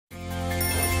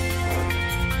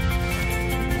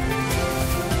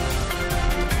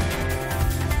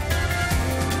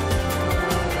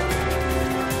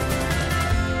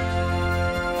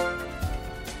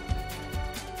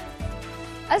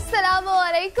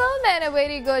वालेकुम and a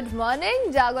very good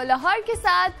morning. जागो लाहौर के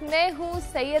साथ मैं हूँ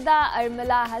सैयदा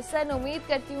अरमला हसन। उम्मीद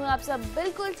करती हूँ आप सब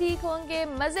बिल्कुल ठीक होंगे,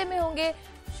 मज़े में होंगे।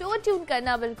 शो ट्यून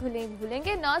करना बिल्कुल नहीं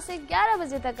भूलेंगे। 9 से 11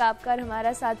 बजे तक आपका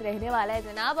हमारा साथ रहने वाला है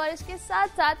जनाब। और इसके साथ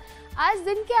साथ आज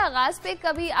दिन के आगाज़ पे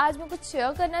कभी आज मैं कुछ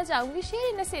शेयर करना चाहूँगी।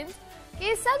 शेयर इन अ सेंस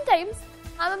कि समटाइम्स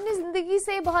हम अपनी ज़िंदगी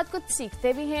से बहुत कुछ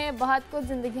सीखते भी हैं, बहुत कुछ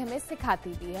ज़िंदगी हमें सिखाती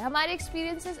भी है। हमारे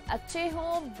एक्सपीरियंसेस अच्छे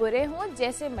हों बुरे हों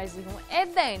जैसे मर्जी हों,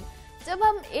 एट द एंड जब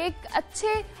हम एक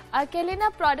अच्छे कह लेना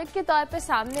प्रोडक्ट के तौर पे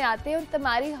सामने आते हैं उन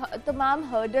तमाम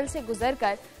हर्डल से गुजर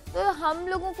कर, तो हम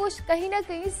लोगों को कहीं ना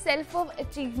कहीं सेल्फ ऑफ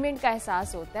अचीवमेंट का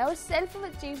एहसास होता है। और सेल्फ ऑफ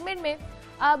अचीवमेंट में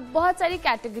बहुत सारी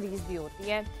कैटेगरीज भी होती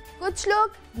हैं। कुछ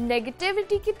लोग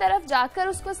नेगेटिविटी की तरफ जाकर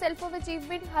उसको सेल्फ ऑफ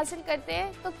अचीवमेंट हासिल करते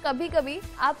हैं, तो कभी कभी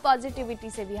आप पॉजिटिविटी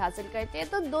से भी हासिल करते हैं।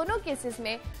 तो दोनों केसेस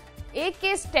में एक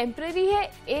केस टेम्पररी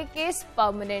है, एक केस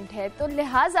परमानेंट है। तो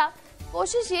लिहाजा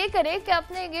कोशिश ये करें कि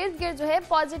अपने गिर्द गिर्द जो है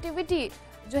पॉजिटिविटी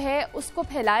जो है उसको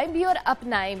फैलाएं भी और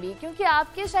अपनाएं भी, क्योंकि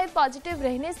आपके शायद पॉजिटिव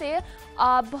रहने से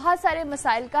बहुत सारे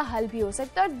मसाइल का हल भी हो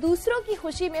सकता है। और दूसरों की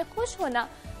खुशी में खुश होना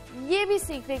ये भी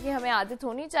सीखने की हमें आदत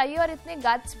होनी चाहिए। और इतने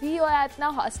गट्स भी हो या इतना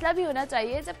हौसला भी होना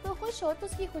चाहिए, जब कोई खुश हो तो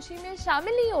उसकी खुशी में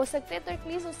शामिल नहीं हो सकते तो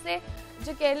एटलीस्ट उससे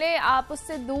जो कह ले आप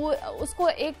उससे दूर उसको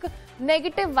एक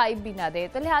नेगेटिव वाइब भी ना दे।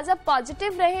 तो लिहाजा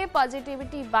पॉजिटिव रहें,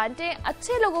 पॉजिटिविटी बांटें,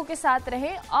 अच्छे लोगों के साथ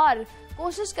रहें और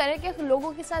कोशिश करें कि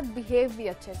लोगों के साथ बिहेव भी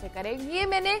अच्छे से करें। ये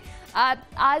मैंने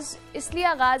आज इसलिए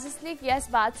आगाज़ इसलिए किया इस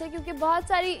बात से क्योंकि बहुत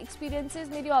सारी एक्सपीरियंसेस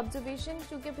मेरी ऑब्जर्वेशन,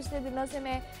 क्योंकि पिछले दिनों से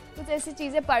मैं कुछ ऐसी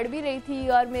चीज़ें पढ़ भी रही थी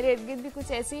और मेरे इर्द गिर्द भी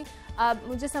कुछ ऐसी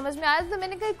मुझे समझ में आया, तो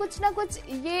मैंने कहा कुछ ना कुछ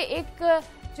ये एक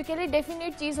जो कह लिए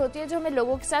डेफिनेट चीज़ होती है जो हमें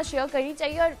लोगों के साथ शेयर करनी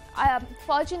चाहिए। और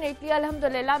फॉर्चुनेटली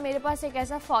अल्हम्दुलिल्लाह मेरे पास एक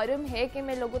ऐसा फॉरम है कि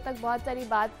मैं लोगों तक बहुत सारी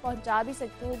बात पहुँचा भी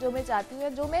सकती हूँ जो मैं चाहती हूँ,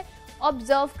 जो मैं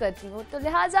ऑब्जर्व करती हूँ। तो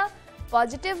लिहाजा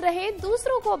पॉजिटिव रहें,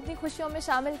 दूसरों को अपनी खुशियों में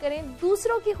शामिल करें,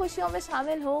 दूसरों की खुशियों में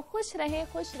शामिल हो, खुश रहें,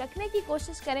 खुश रखने की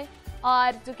कोशिश करें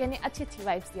और जो कहने अच्छी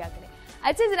वाइब्स दिया करें।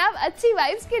 अच्छा जनाब, अच्छी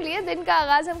वाइब्स के लिए दिन का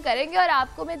आगाज़ हम करेंगे और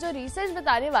आपको मैं जो रिसर्च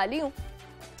बताने वाली हूँ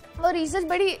वो रिसर्च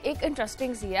बड़ी एक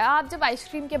इंटरेस्टिंग सी है। आप जब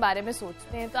आइसक्रीम के बारे में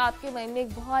सोचते हैं तो आपके मन में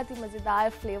एक बहुत ही मज़ेदार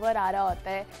फ्लेवर आ रहा होता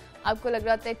है, आपको लग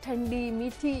रहा होता है ठंडी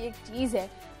मीठी एक चीज़ है।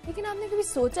 लेकिन आपने कभी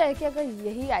सोचा है कि अगर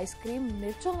यही आइसक्रीम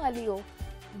मिर्चों वाली हो?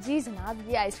 जी जनाब,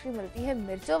 ये आइसक्रीम मिलती है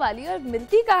मिर्चों वाली। और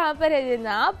मिलती कहाँ पर है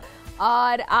जनाब?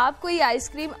 और आपको ये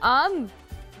आइसक्रीम आम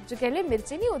जो कह ले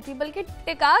मिर्चें नहीं होती बल्कि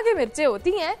टिका के मिर्चें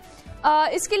होती हैं।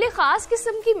 इसके लिए ख़ास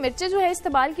किस्म की मिर्चें जो है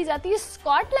इस्तेमाल की जाती है।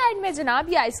 स्कॉटलैंड में जनाब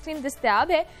ये आइसक्रीम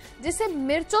दस्तयाब है जिसे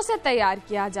मिर्चों से तैयार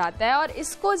किया जाता है। और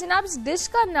इसको जनाब इस डिश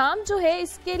का नाम जो है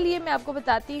इसके लिए मैं आपको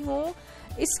बताती हूँ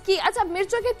इसकी। अच्छा,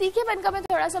 मिर्चों के तीखेपन का मैं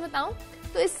थोड़ा सा बताऊँ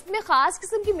तो इसमें ख़ास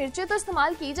किस्म की मिर्चें तो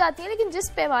इस्तेमाल की जाती हैं, लेकिन जिस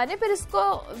पैमाने पर इसको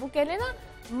वो कह लें ना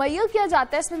मुहैया किया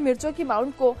जाता है इसमें मिर्चों की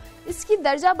अमाउंट को, इसकी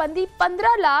दर्जा बंदी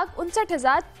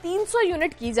 15,59,300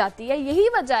 यूनिट की जाती है। यही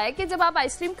वजह है कि जब आप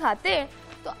आइसक्रीम खाते हैं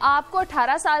तो आपको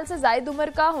 18 साल से ज़ायद उम्र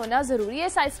का होना ज़रूरी है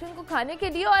इस आइसक्रीम को खाने के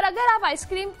लिए। और अगर आप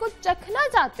आइसक्रीम को चखना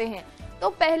चाहते हैं तो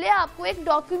पहले आपको एक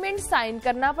डॉक्यूमेंट साइन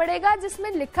करना पड़ेगा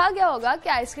जिसमें लिखा गया होगा कि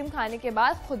आइसक्रीम खाने के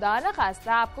बाद खुदा न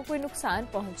खास्ता आपको कोई नुकसान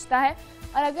पहुंचता है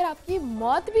और अगर आपकी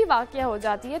मौत भी वाक़या हो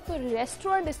जाती है तो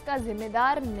रेस्टोरेंट इसका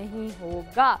जिम्मेदार नहीं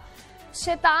होगा।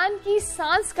 शैतान की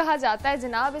सांस कहा जाता है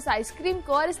जनाब इस आइसक्रीम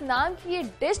को। और इस नाम की ये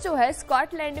डिश जो है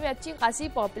स्कॉटलैंड में अच्छी खासी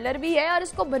पॉपुलर भी है। और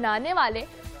इसको बनाने वाले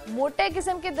मोटे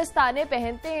किस्म के दस्ताने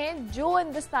पहनते हैं जो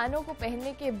इन दस्तानों को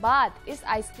पहनने के बाद इस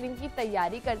आइसक्रीम की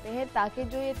तैयारी करते हैं ताकि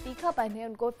जो ये तीखापन है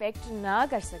उनको इफेक्ट ना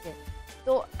कर सके।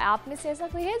 तो आप में से ऐसा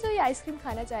कोई है जो ये आइसक्रीम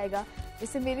खाना चाहेगा?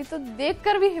 इसे मेरी तो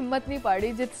देखकर भी हिम्मत नहीं पड़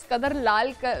रही, जिस कदर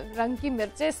लाल रंग की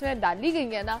मिर्चें इसमें डाली गई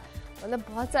है ना, मतलब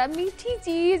बहुत सारी मीठी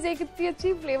चीज़ एक इतनी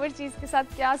अच्छी फ्लेवर चीज़ के साथ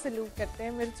क्या सलूक करते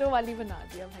हैं, मिर्चों वाली बना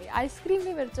दिया भाई आइसक्रीम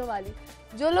भी मिर्चों वाली।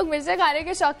 जो लोग मिर्चें खाने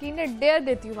के शौकीन है डेयर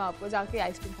देती हूँ मैं आपको जाके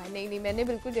आइसक्रीम खाए। नहीं, मैंने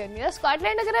बिल्कुल डेयर नहीं है।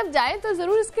 स्कॉटलैंड अगर आप जाएँ तो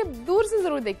ज़रूर इसके दूर से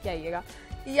ज़रूर देख के आइएगा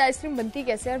ये आइसक्रीम बनती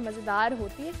कैसे और मज़ेदार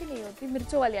होती है कि नहीं होती।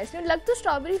 मिर्चों वाली आइसक्रीम लग तो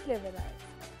स्ट्रॉबेरी फ्लेवर है।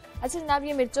 अच्छा जनाब,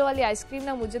 ये मिर्चों वाली आइसक्रीम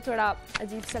ना मुझे थोड़ा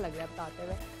अजीब सा लग रहा है बताते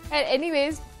हुए।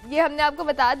 एनीवेज ये हमने आपको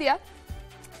बता दिया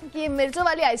कि मिर्चों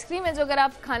वाली आइसक्रीम है जो अगर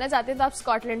आप खाना चाहते हैं तो आप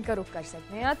स्कॉटलैंड का रुख कर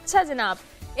सकते हैं। अच्छा जनाब,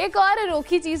 एक और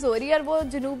अनोखी चीज़ हो रही है और वो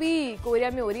जनूबी कोरिया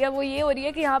में हो रही है। वो ये हो रही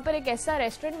है कि यहाँ पर एक ऐसा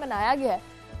रेस्टोरेंट बनाया गया है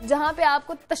जहाँ पे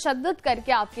आपको तशद्दुद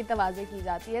करके आपकी तवाज़ो की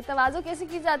जाती है। तवाज़ो कैसे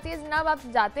की जाती है जनाब? आप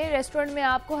जाते हैं रेस्टोरेंट में,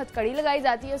 आपको हथकड़ी लगाई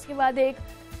जाती है, उसके बाद एक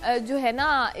जो है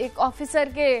ना एक ऑफिसर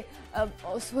के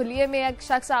उस हुलिये में एक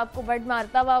शख्स आपको बट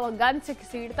मारता हुआ गन से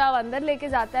घसीटता हुआ अंदर लेके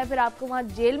जाता है, फिर आपको वहाँ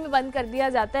जेल में बंद कर दिया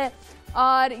जाता है।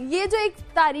 और ये जो एक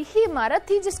तारीखी इमारत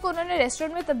थी जिसको उन्होंने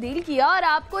रेस्टोरेंट में तब्दील किया और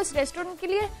आपको इस रेस्टोरेंट के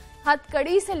लिए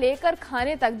हथकड़ी से लेकर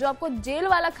खाने तक, जो आपको जेल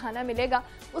वाला खाना मिलेगा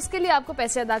उसके लिए आपको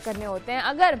पैसे अदा करने होते हैं।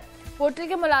 अगर होटल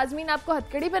के मुलाजमीन आपको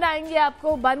हथकड़ी बनाएंगे,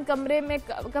 आपको बंद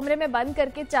कमरे में बंद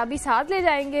करके चाबी साथ ले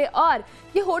जाएंगे। और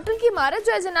ये होटल की इमारत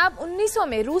जो है जनाब 1900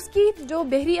 में रूस की जो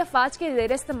बहरी अफवाज के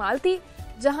ज़ेर इस्तेमाल थी,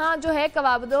 जहां जो है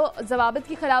जवाबत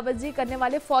की खिलाफवर्जी करने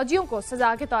वाले फौजियों को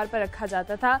सजा के तौर पर रखा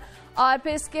जाता था। और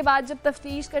फिर इसके बाद जब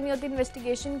तफ्तीश करनी होती,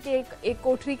 इन्वेस्टिगेशन के एक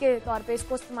कोठरी के तौर पर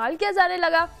इसको इस्तेमाल किया जाने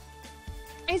लगा।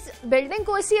 इस बिल्डिंग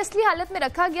को इसी असली हालत में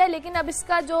रखा गया, लेकिन अब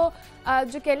इसका जो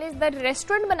कह लें इधर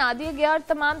रेस्टोरेंट बना दिया गया और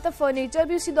तमाम फर्नीचर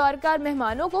भी उसी दौर का।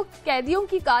 मेहमानों को कैदियों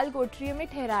की काल कोठरियों में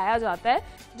ठहराया जाता है,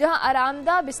 जहां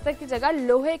आरामदाह बिस्तर की जगह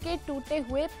लोहे के टूटे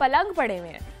हुए पलंग पड़े हुए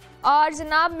हैं। और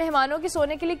जनाब मेहमानों के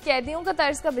सोने के लिए कैदियों का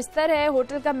तर्ज का बिस्तर है।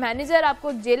 होटल का मैनेजर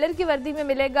आपको जेलर की वर्दी में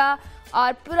मिलेगा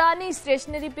और पुरानी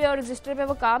स्टेशनरी पे और रजिस्टर पे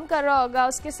वो काम कर रहा होगा।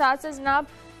 उसके साथ साथ जनाब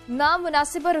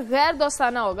नामुनासिब और गैर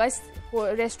दोस्ताना होगा इस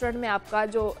रेस्टोरेंट में। आपका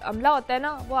जो अमला होता है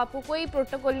ना, वो आपको कोई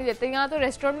प्रोटोकॉल नहीं देते। यहाँ तो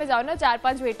रेस्टोरेंट में जाओ ना,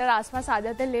 4-5 वेटर आसपास आ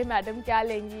जाते हैं, ले मैडम क्या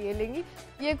लेंगी, ये लेंगी,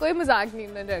 ये कोई मजाक नहीं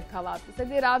उन्होंने रखा हुआ। आपके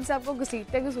साथ आराम से आपको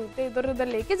घसीटते इधर उधर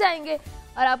लेके जाएंगे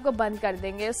और आपको बंद कर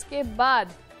देंगे। उसके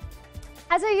बाद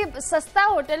अच्छा, ये सस्ता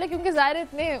होटल है क्योंकि ज़ाहिर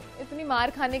इतनी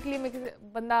मार खाने के लिए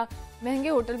बंदा महंगे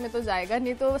होटल में तो जाएगा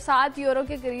नहीं। तो 7 यूरो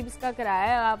के करीब इसका किराया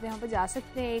है। आप यहाँ पर जा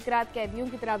सकते हैं, एक रात कैदियों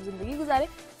की तरह आप जिंदगी गुजारे।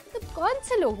 तो कौन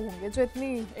से लोग होंगे जो इतनी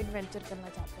एडवेंचर करना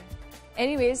चाहते हैं?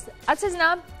 एनीवेज, अच्छा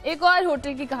जनाब एक और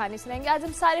होटल की कहानी सुनाएंगे। आज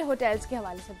हम सारे होटल्स के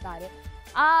हवाले से बता रहे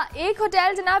हैं। एक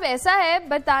होटल जनाब ऐसा है,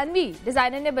 बरतानवी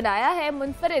डिजाइनर ने बनाया है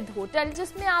मुनफरिद होटल,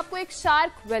 जिसमें आपको एक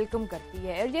शार्क वेलकम करती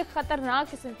है और ये खतरनाक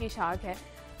किस्म की शार्क है।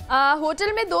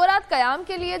 होटल में 2 रात कयाम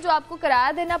के लिए जो आपको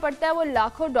किराया देना पड़ता है वो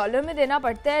लाखों डॉलर में देना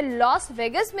पड़ता है। लॉस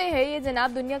वेगस में है ये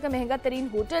जनाब दुनिया का महंगा तरीन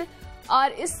होटल,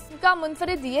 और इसका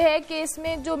मुनफरिद ये है कि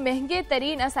इसमें जो महंगे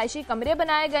तरीन आसाइशी कमरे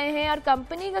बनाए गए हैं। और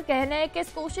कंपनी का कहना है कि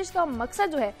इस कोशिश का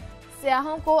मकसद जो है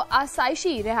सियाहों को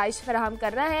आसाइशी रिहाइश फराहम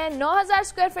करना है। 9000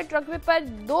 स्क्वायर फीट रकबे पर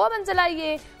 2 मंजिला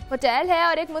ये होटल है।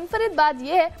 और एक मुनफरिद बात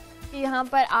यह है कि यहाँ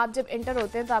पर आप जब एंटर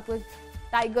होते हैं तो आपको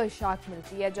टाइगर शार्क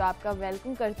मिलती है जो आपका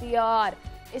वेलकम करती है। और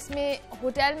इसमें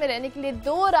होटल में रहने के लिए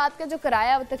 2 रात का जो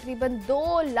किराया वो तकरीबन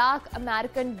 2 लाख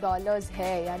अमेरिकन डॉलर्स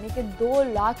है, यानी कि 2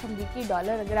 लाख अमेरिकी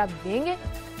डॉलर अगर आप देंगे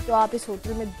तो आप इस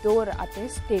होटल में 2 रातें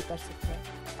स्टे कर सकते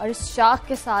हैं और इस शार्क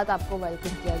के साथ आपको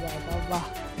वेलकम किया जाएगा। वाह!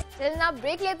 चलना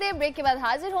ब्रेक लेते हैं, ब्रेक के बाद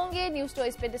हाजिर होंगे, न्यूज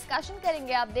स्टोरीज पे डिस्कशन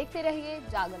करेंगे। आप देखते रहिए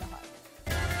जागो लाहौर।